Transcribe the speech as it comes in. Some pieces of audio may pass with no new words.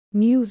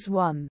News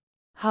 1.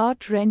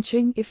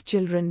 Heart-wrenching if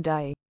children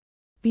die.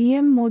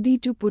 PM Modi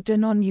to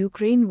Putin on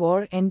Ukraine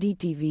war.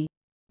 NDTV.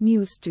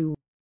 News 2.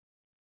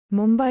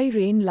 Mumbai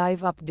Rain Live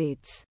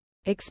Updates.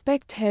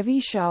 Expect heavy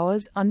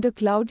showers under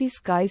cloudy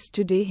skies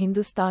today.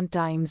 Hindustan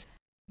Times.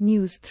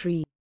 News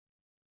 3.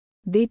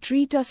 They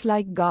treat us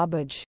like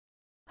garbage.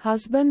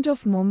 Husband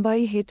of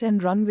Mumbai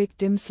hit-and-run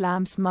victim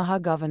slams Maha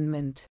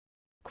government.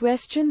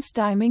 Questions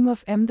timing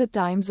of The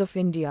Times of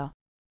India.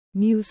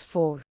 News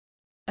 4.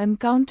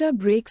 Encounter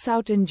breaks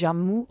out in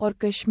Jammu or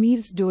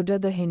Kashmir's Doda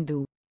the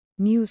Hindu.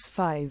 News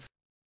 5.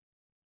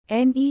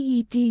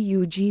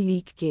 NEET-UG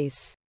leak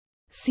case.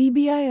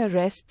 CBI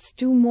arrests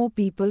 2 more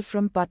people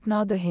from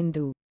Patna the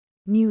Hindu.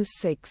 News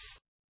 6.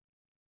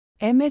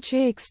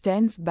 MHA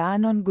extends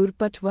ban on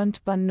Gurpatwant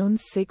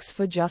Pannun's Sikhs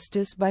for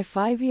justice by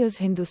 5 years.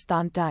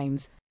 Hindustan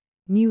Times.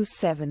 News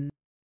 7.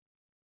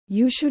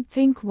 You should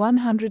think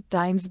 100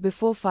 times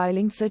before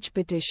filing such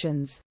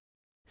petitions.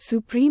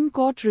 Supreme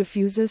Court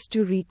refuses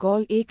to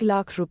recall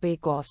Lakh rupee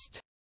cost.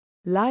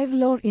 Live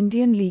Law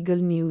Indian Legal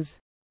News.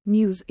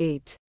 News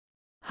 8.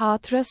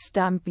 Hathras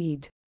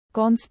stampede.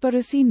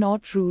 Conspiracy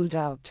not ruled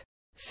out,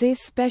 says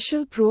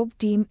Special Probe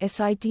Team.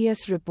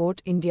 SITS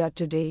report. India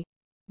Today.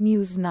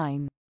 News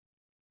 9.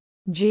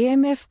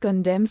 JMF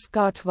condemns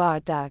Kathua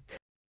attack.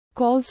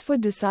 Calls for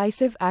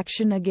decisive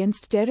action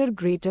against terror.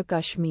 Greater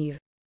Kashmir.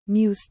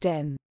 News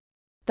 10.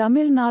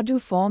 Tamil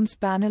Nadu forms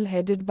panel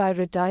headed by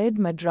retired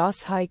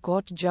Madras High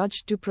Court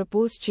judge to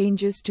propose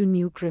changes to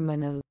new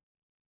criminal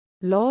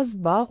laws.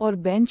 Bar or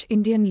bench.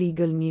 Indian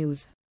Legal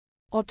News.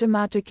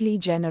 Automatically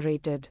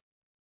generated.